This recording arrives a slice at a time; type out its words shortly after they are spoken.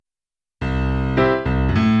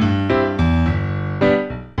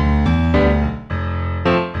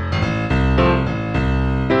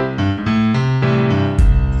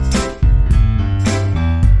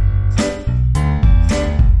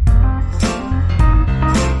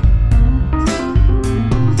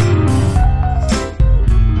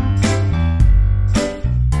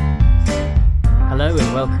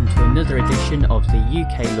another edition of the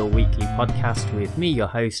UK Law Weekly podcast with me, your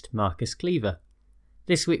host, Marcus Cleaver.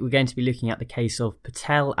 This week we're going to be looking at the case of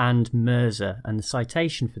Patel and Mirza, and the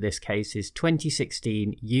citation for this case is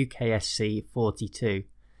 2016 UKSC 42.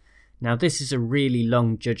 Now this is a really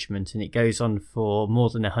long judgment and it goes on for more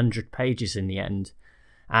than 100 pages in the end.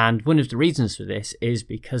 And one of the reasons for this is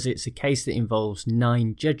because it's a case that involves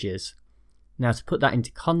 9 judges. Now, to put that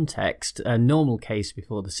into context, a normal case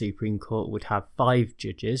before the Supreme Court would have 5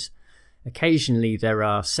 judges. Occasionally there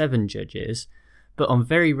are 7 judges, but on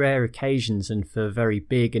very rare occasions and for very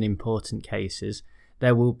big and important cases,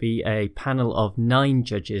 there will be a panel of 9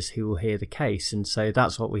 judges who will hear the case, and so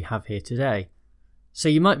that's what we have here today. So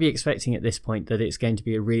you might be expecting at this point that it's going to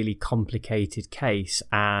be a really complicated case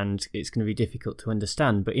and it's going to be difficult to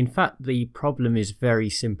understand, but in fact the problem is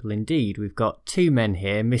very simple indeed. We've got 2 men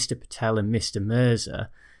here, Mr. Patel and Mr.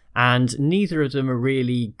 Mirza, and neither of them are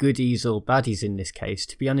really goodies or baddies in this case.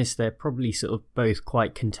 To be honest, they're probably sort of both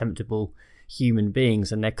quite contemptible human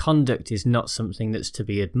beings and their conduct is not something that's to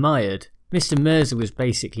be admired. Mr. Mirza was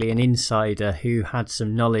basically an insider who had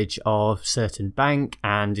some knowledge of certain bank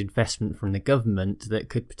and investment from the government that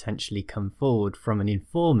could potentially come forward from an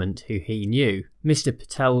informant who he knew. Mr.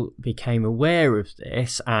 Patel became aware of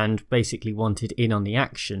this and basically wanted in on the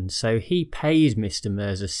action, so he paid Mr.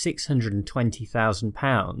 Mirza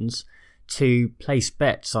 £620,000 to place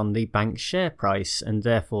bets on the bank's share price and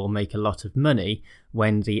therefore make a lot of money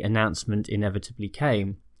when the announcement inevitably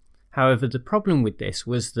came. However, the problem with this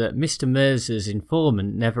was that Mr. Mirza's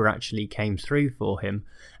informant never actually came through for him,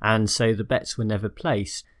 and so the bets were never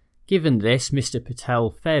placed. Given this, Mr.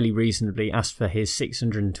 Patel fairly reasonably asked for his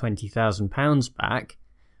 £620,000 back,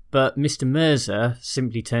 but Mr. Mirza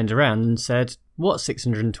simply turned around and said, "What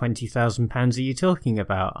 £620,000 are you talking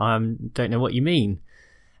about? I don't know what you mean."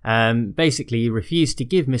 Basically, he refused to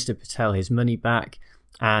give Mr. Patel his money back,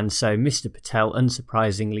 and so Mr. Patel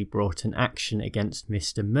unsurprisingly brought an action against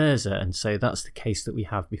Mr. Mirza, and so that's the case that we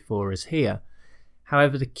have before us here.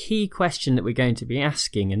 However, the key question that we're going to be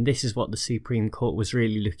asking, and this is what the Supreme Court was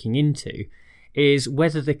really looking into, is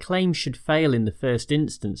whether the claim should fail in the first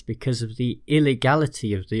instance because of the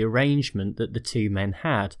illegality of the arrangement that the 2 men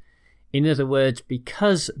had. In other words,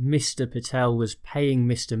 because Mr. Patel was paying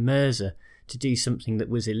Mr. Mirza to do something that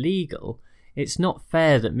was illegal, it's not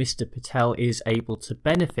fair that Mr. Patel is able to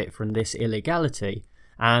benefit from this illegality,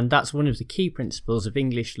 and that's one of the key principles of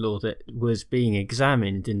English law that was being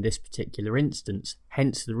examined in this particular instance,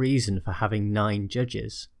 hence the reason for having 9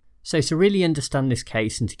 judges. So to really understand this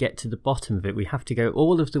case and to get to the bottom of it, we have to go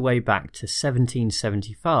all of the way back to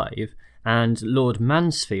 1775 and Lord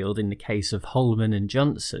Mansfield in the case of Holman and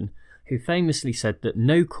Johnson, who famously said that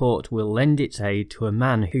no court will lend its aid to a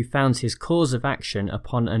man who founds his cause of action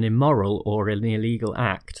upon an immoral or an illegal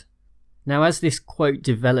act. Now, as this quote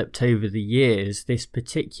developed over the years, this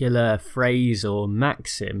particular phrase or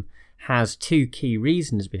maxim has 2 key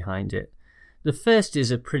reasons behind it. The first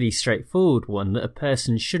is a pretty straightforward one, that a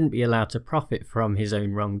person shouldn't be allowed to profit from his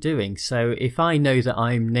own wrongdoing. So if I know that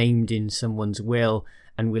I'm named in someone's will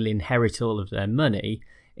and will inherit all of their money,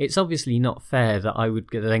 it's obviously not fair that I would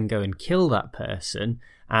then go and kill that person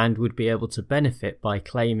and would be able to benefit by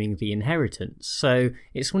claiming the inheritance. So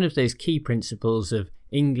it's one of those key principles of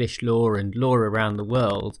English law and law around the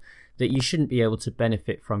world that you shouldn't be able to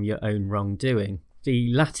benefit from your own wrongdoing. The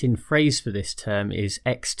Latin phrase for this term is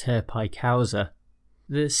ex turpi causa.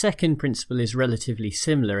 The second principle is relatively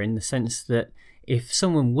similar in the sense that if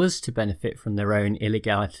someone was to benefit from their own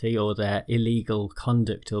illegality or their illegal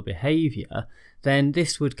conduct or behaviour, then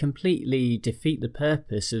this would completely defeat the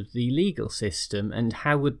purpose of the legal system, and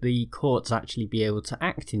how would the courts actually be able to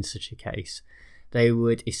act in such a case? They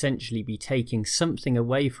would essentially be taking something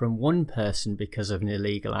away from one person because of an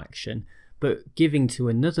illegal action, but giving to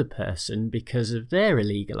another person because of their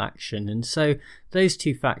illegal action, and so those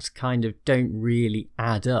 2 facts kind of don't really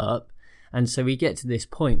add up. And so we get to this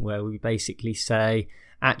point where we basically say,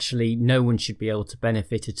 actually, no one should be able to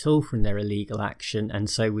benefit at all from their illegal action, and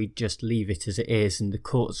so we just leave it as it is, and the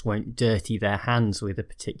courts won't dirty their hands with a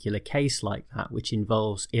particular case like that, which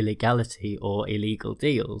involves illegality or illegal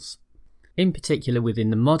deals. In particular, within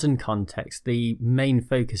the modern context, the main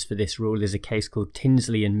focus for this rule is a case called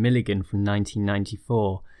Tinsley and Milligan from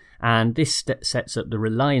 1994, and this sets up the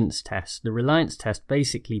reliance test. The reliance test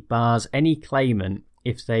basically bars any claimant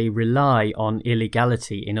if they rely on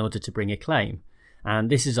illegality in order to bring a claim. And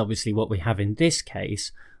this is obviously what we have in this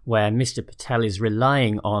case, where Mr. Patel is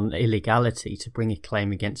relying on illegality to bring a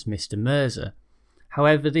claim against Mr. Mirza.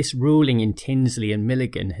 However, this ruling in Tinsley and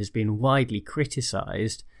Milligan has been widely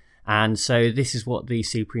criticised, and so this is what the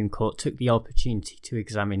Supreme Court took the opportunity to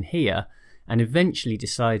examine here, and eventually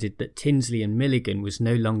decided that Tinsley and Milligan was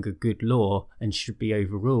no longer good law and should be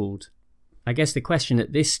overruled. I guess the question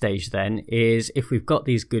at this stage then is, if we've got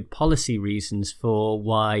these good policy reasons for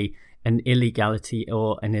why an illegality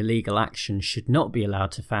or an illegal action should not be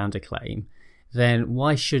allowed to found a claim, then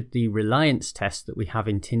why should the reliance test that we have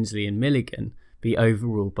in Tinsley and Milligan be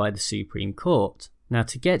overruled by the Supreme Court? Now,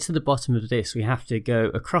 to get to the bottom of this, we have to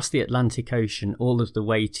go across the Atlantic Ocean all of the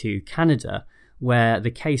way to Canada, where the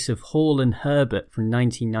case of Hall and Herbert from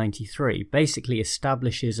 1993 basically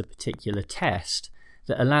establishes a particular test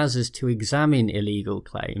that allows us to examine illegal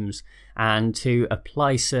claims and to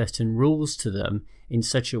apply certain rules to them in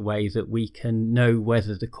such a way that we can know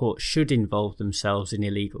whether the court should involve themselves in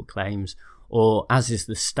illegal claims, or, as is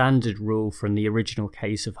the standard rule from the original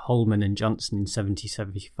case of Holman and Johnson in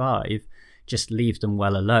 1775, just leave them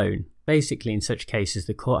well alone. Basically, in such cases,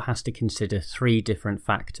 the court has to consider three different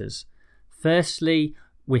factors. Firstly,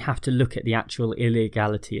 we have to look at the actual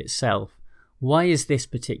illegality itself. Why is this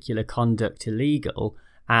particular conduct illegal?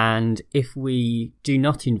 And if we do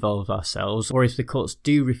not involve ourselves, or if the courts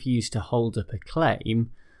do refuse to hold up a claim,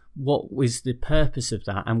 what was the purpose of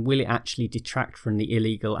that, and will it actually detract from the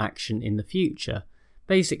illegal action in the future?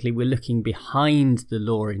 Basically, we're looking behind the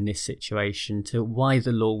law in this situation to why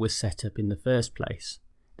the law was set up in the first place.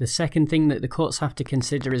 The second thing that the courts have to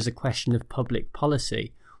consider is a question of public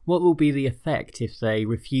policy. What will be the effect if they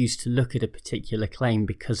refuse to look at a particular claim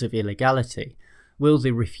because of illegality? Will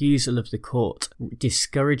the refusal of the court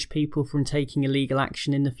discourage people from taking illegal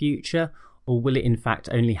action in the future, or will it in fact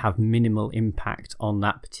only have minimal impact on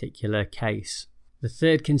that particular case? The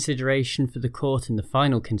third consideration for the court, and the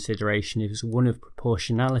final consideration, is one of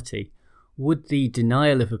proportionality. Would the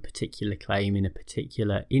denial of a particular claim in a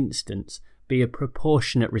particular instance be a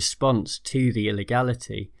proportionate response to the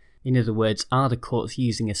illegality? In other words, are the courts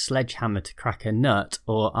using a sledgehammer to crack a nut,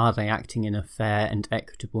 or are they acting in a fair and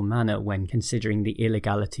equitable manner when considering the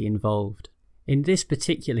illegality involved? In this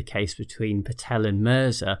particular case between Patel and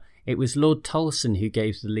Mirza, it was Lord Tolson who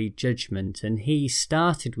gave the lead judgment, and he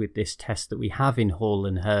started with this test that we have in Hall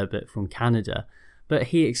and Herbert from Canada, but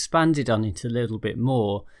he expanded on it a little bit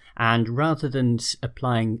more, and rather than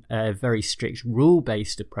applying a very strict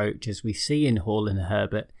rule-based approach as we see in Hall and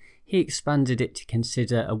Herbert, he expanded it to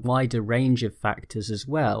consider a wider range of factors as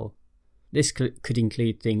well. This could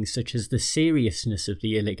include things such as the seriousness of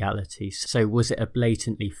the illegality. So was it a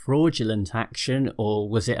blatantly fraudulent action, or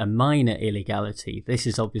was it a minor illegality? This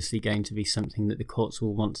is obviously going to be something that the courts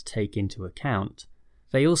will want to take into account.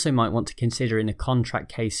 They also might want to consider, in a contract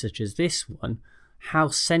case such as this one, how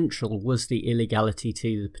central was the illegality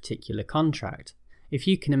to the particular contract. If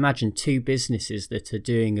you can imagine two businesses that are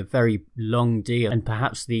doing a very long deal, and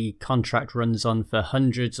perhaps the contract runs on for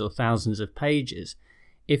hundreds or thousands of pages,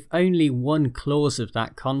 if only one clause of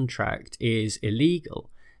that contract is illegal,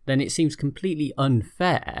 then it seems completely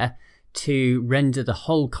unfair to render the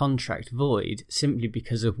whole contract void simply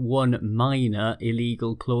because of one minor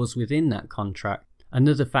illegal clause within that contract.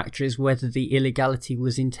 Another factor is whether the illegality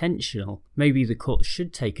was intentional. Maybe the court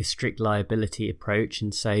should take a strict liability approach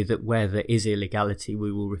and say that where there is illegality, we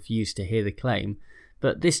will refuse to hear the claim.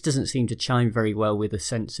 But this doesn't seem to chime very well with a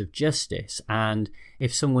sense of justice, and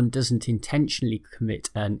if someone doesn't intentionally commit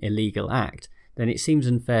an illegal act, then it seems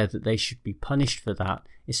unfair that they should be punished for that,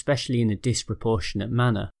 especially in a disproportionate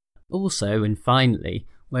manner. Also, and finally,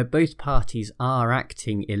 where both parties are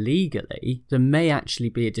acting illegally, there may actually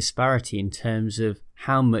be a disparity in terms of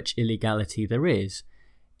how much illegality there is.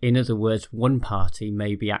 In other words, one party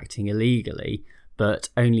may be acting illegally, but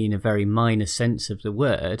only in a very minor sense of the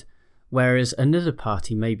word, whereas another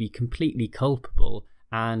party may be completely culpable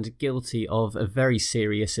and guilty of a very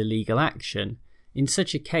serious illegal action. In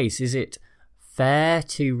such a case, is it fair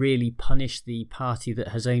to really punish the party that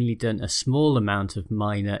has only done a small amount of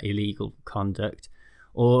minor illegal conduct?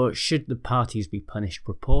 Or should the parties be punished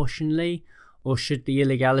proportionally? Or should the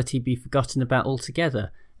illegality be forgotten about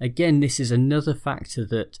altogether? Again, this is another factor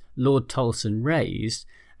that Lord Tolson raised,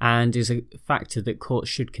 and is a factor that courts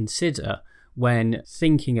should consider when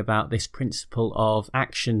thinking about this principle of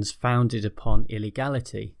actions founded upon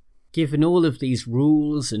illegality. Given all of these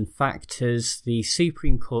rules and factors, the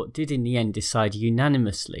Supreme Court did in the end decide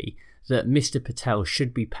unanimously that Mr. Patel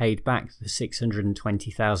should be paid back the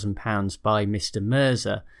 £620,000 by Mr.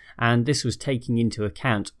 Mirza, and this was taking into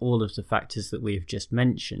account all of the factors that we have just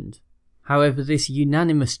mentioned. However, this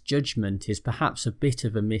unanimous judgment is perhaps a bit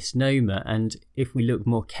of a misnomer, and if we look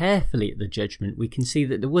more carefully at the judgment, we can see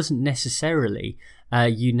that there wasn't necessarily a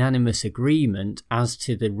unanimous agreement as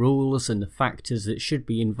to the rules and the factors that should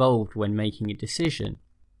be involved when making a decision.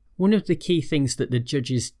 One of the key things that the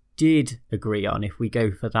judges did agree on, if we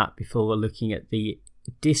go for that before looking at the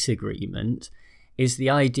disagreement, is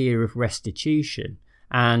the idea of restitution.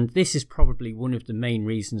 And this is probably one of the main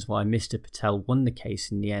reasons why Mr. Patel won the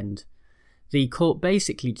case in the end. The court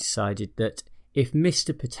basically decided that if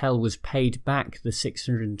Mr. Patel was paid back the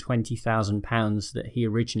 £620,000 that he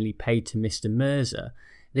originally paid to Mr. Mirza,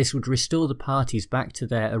 this would restore the parties back to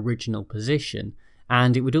their original position,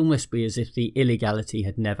 and it would almost be as if the illegality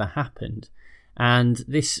had never happened. And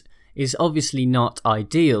this is obviously not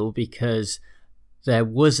ideal because there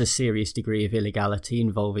was a serious degree of illegality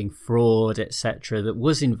involving fraud, etc., that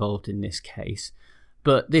was involved in this case.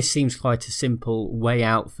 But this seems quite a simple way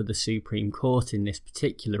out for the Supreme Court in this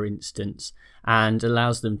particular instance, and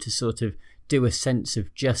allows them to sort of do a sense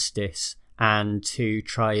of justice and to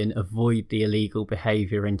try and avoid the illegal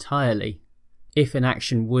behaviour entirely. If an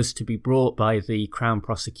action was to be brought by the Crown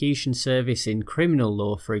Prosecution Service in criminal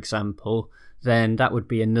law, for example, then that would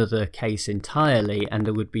be another case entirely, and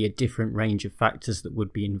there would be a different range of factors that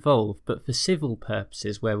would be involved. But for civil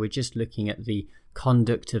purposes, where we're just looking at the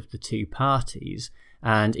conduct of the two parties,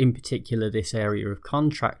 and in particular this area of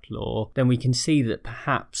contract law, then we can see that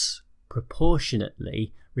perhaps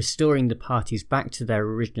proportionately restoring the parties back to their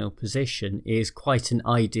original position is quite an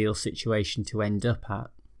ideal situation to end up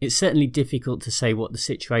at. It's certainly difficult to say what the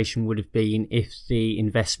situation would have been if the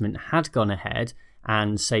investment had gone ahead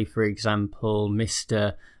and, say for example,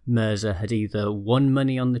 Mr. Mirza had either won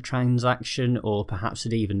money on the transaction or perhaps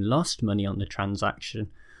had even lost money on the transaction.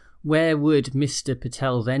 Where would Mr.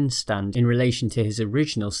 Patel then stand in relation to his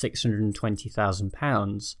original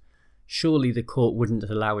 £620,000? Surely the court wouldn't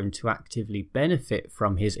allow him to actively benefit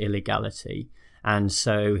from his illegality, and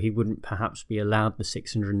so he wouldn't perhaps be allowed the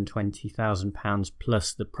 £620,000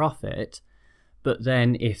 plus the profit. But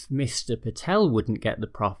then if Mr. Patel wouldn't get the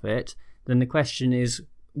profit, then the question is,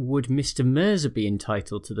 would Mr. Mirza be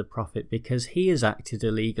entitled to the profit because he has acted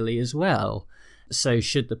illegally as well? So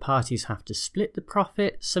should the parties have to split the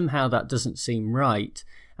profit? Somehow that doesn't seem right,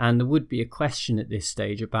 and there would be a question at this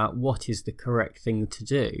stage about what is the correct thing to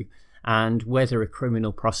do, and whether a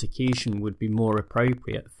criminal prosecution would be more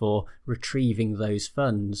appropriate for retrieving those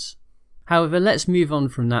funds. However, let's move on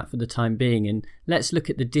from that for the time being, and let's look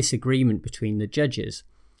at the disagreement between the judges.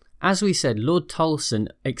 As we said, Lord Tolson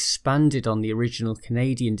expanded on the original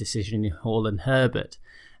Canadian decision in Hall and Herbert,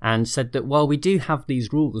 and said that while we do have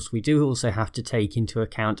these rules, we do also have to take into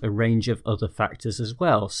account a range of other factors as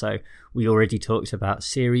well. So we already talked about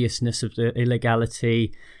seriousness of the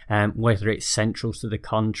illegality, whether it's central to the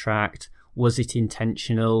contract, was it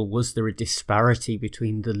intentional, was there a disparity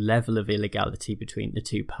between the level of illegality between the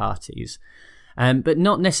two parties. But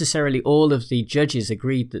not necessarily all of the judges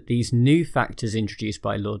agreed that these new factors introduced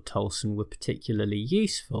by Lord Tolson were particularly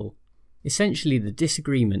useful. Essentially, the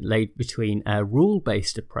disagreement lay between a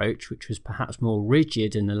rule-based approach, which was perhaps more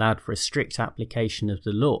rigid and allowed for a strict application of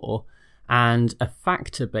the law, and a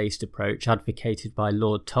factor-based approach advocated by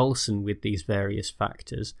Lord Tolson with these various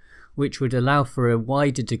factors, which would allow for a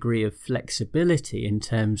wider degree of flexibility in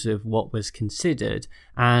terms of what was considered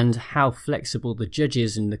and how flexible the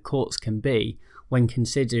judges and the courts can be when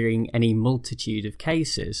considering any multitude of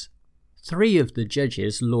cases. Three of the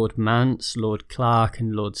judges, Lord Mance, Lord Clark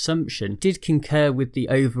and Lord Sumption, did concur with the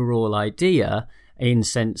overall idea in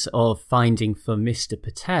sense of finding for Mr.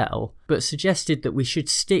 Patel, but suggested that we should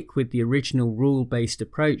stick with the original rule-based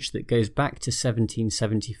approach that goes back to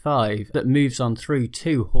 1775, that moves on through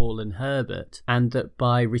to Hall and Herbert, and that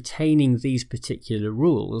by retaining these particular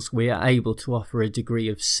rules we are able to offer a degree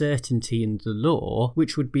of certainty in the law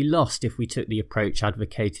which would be lost if we took the approach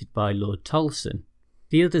advocated by Lord Tolson.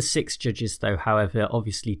 The other six judges, though, however,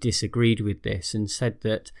 obviously disagreed with this and said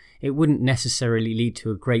that it wouldn't necessarily lead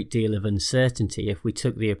to a great deal of uncertainty if we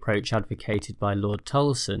took the approach advocated by Lord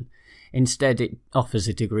Tolson. Instead, it offers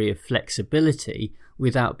a degree of flexibility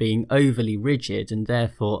without being overly rigid and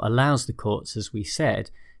therefore allows the courts, as we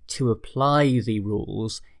said, to apply the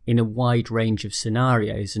rules in a wide range of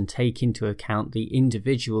scenarios and take into account the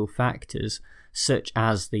individual factors such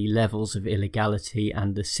as the levels of illegality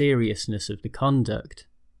and the seriousness of the conduct.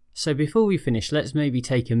 So before we finish, let's maybe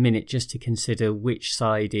take a minute just to consider which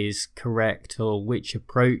side is correct or which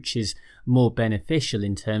approach is more beneficial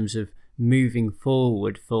in terms of moving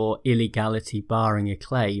forward for illegality barring a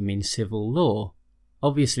claim in civil law.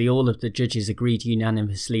 Obviously, all of the judges agreed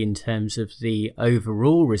unanimously in terms of the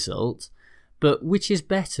overall result, but which is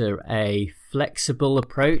better, a flexible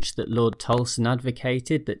approach that Lord Tolson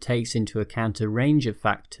advocated that takes into account a range of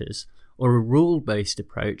factors, or a rule-based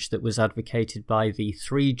approach that was advocated by the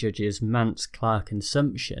three judges Mance, Clark and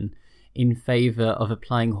Sumption in favour of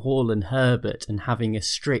applying Hall and Herbert and having a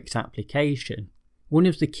strict application? One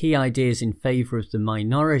of the key ideas in favour of the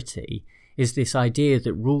minority is this idea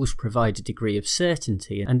that rules provide a degree of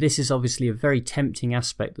certainty, and this is obviously a very tempting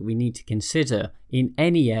aspect that we need to consider in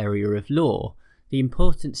any area of law. The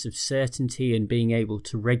importance of certainty and being able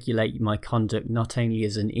to regulate my conduct not only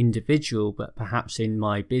as an individual but perhaps in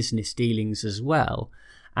my business dealings as well,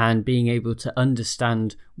 and being able to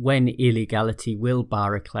understand when illegality will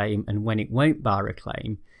bar a claim and when it won't bar a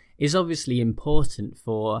claim is obviously important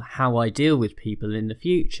for how I deal with people in the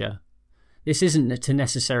future. This isn't to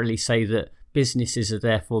necessarily say that businesses are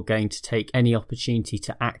therefore going to take any opportunity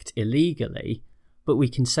to act illegally, but we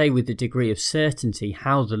can say with a degree of certainty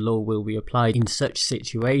how the law will be applied in such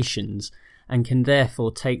situations and can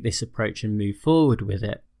therefore take this approach and move forward with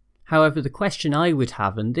it. However, the question I would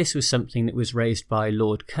have, and this was something that was raised by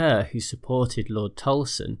Lord Kerr, who supported Lord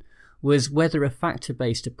Tolson, was whether a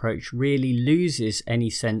factor-based approach really loses any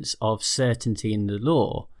sense of certainty in the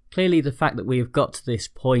law. Clearly, the fact that we have got to this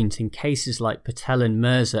point in cases like Patel and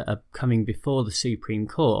Mirza are coming before the Supreme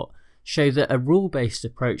Court show that a rule-based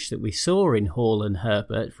approach that we saw in Hall and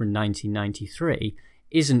Herbert from 1993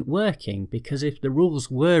 isn't working, because if the rules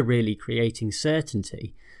were really creating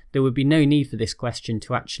certainty, there would be no need for this question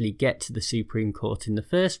to actually get to the Supreme Court in the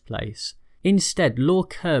first place. Instead, Law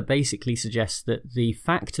Kerr basically suggests that the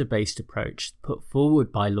factor-based approach put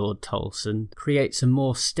forward by Lord Tolson creates a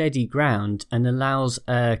more steady ground and allows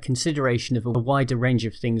a consideration of a wider range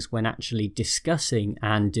of things when actually discussing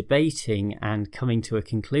and debating and coming to a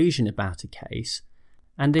conclusion about a case.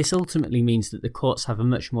 And this ultimately means that the courts have a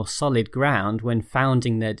much more solid ground when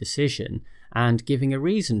founding their decision and giving a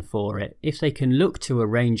reason for it. If they can look to a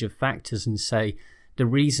range of factors and say, the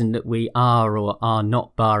reason that we are or are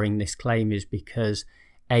not barring this claim is because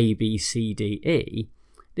A, B, C, D, E,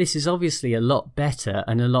 this is obviously a lot better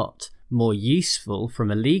and a lot more useful from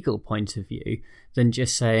a legal point of view than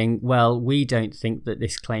just saying, well, we don't think that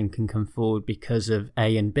this claim can come forward because of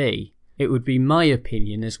A and B. It would be my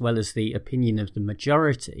opinion, as well as the opinion of the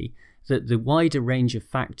majority, that the wider range of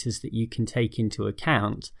factors that you can take into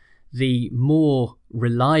account, the more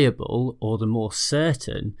reliable or the more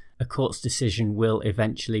certain a court's decision will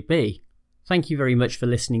eventually be. Thank you very much for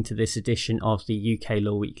listening to this edition of the UK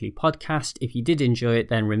Law Weekly podcast. If you did enjoy it,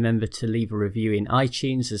 then remember to leave a review in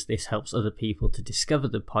iTunes, as this helps other people to discover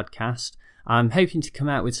the podcast. I'm hoping to come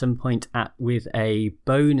out with some point with a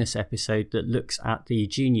bonus episode that looks at the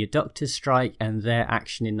junior doctors' strike and their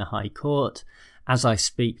action in the High Court. As I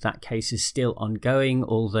speak, that case is still ongoing,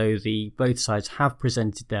 although both sides have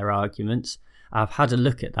presented their arguments. I've had a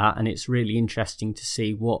look at that, and it's really interesting to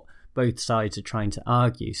see what both sides are trying to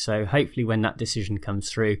argue. So hopefully when that decision comes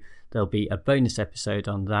through, there'll be a bonus episode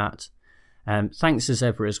on that. Thanks as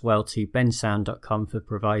ever as well to bensound.com for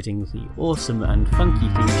providing the awesome and funky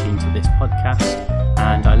theme tune to this podcast,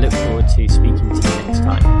 and I look forward to speaking to you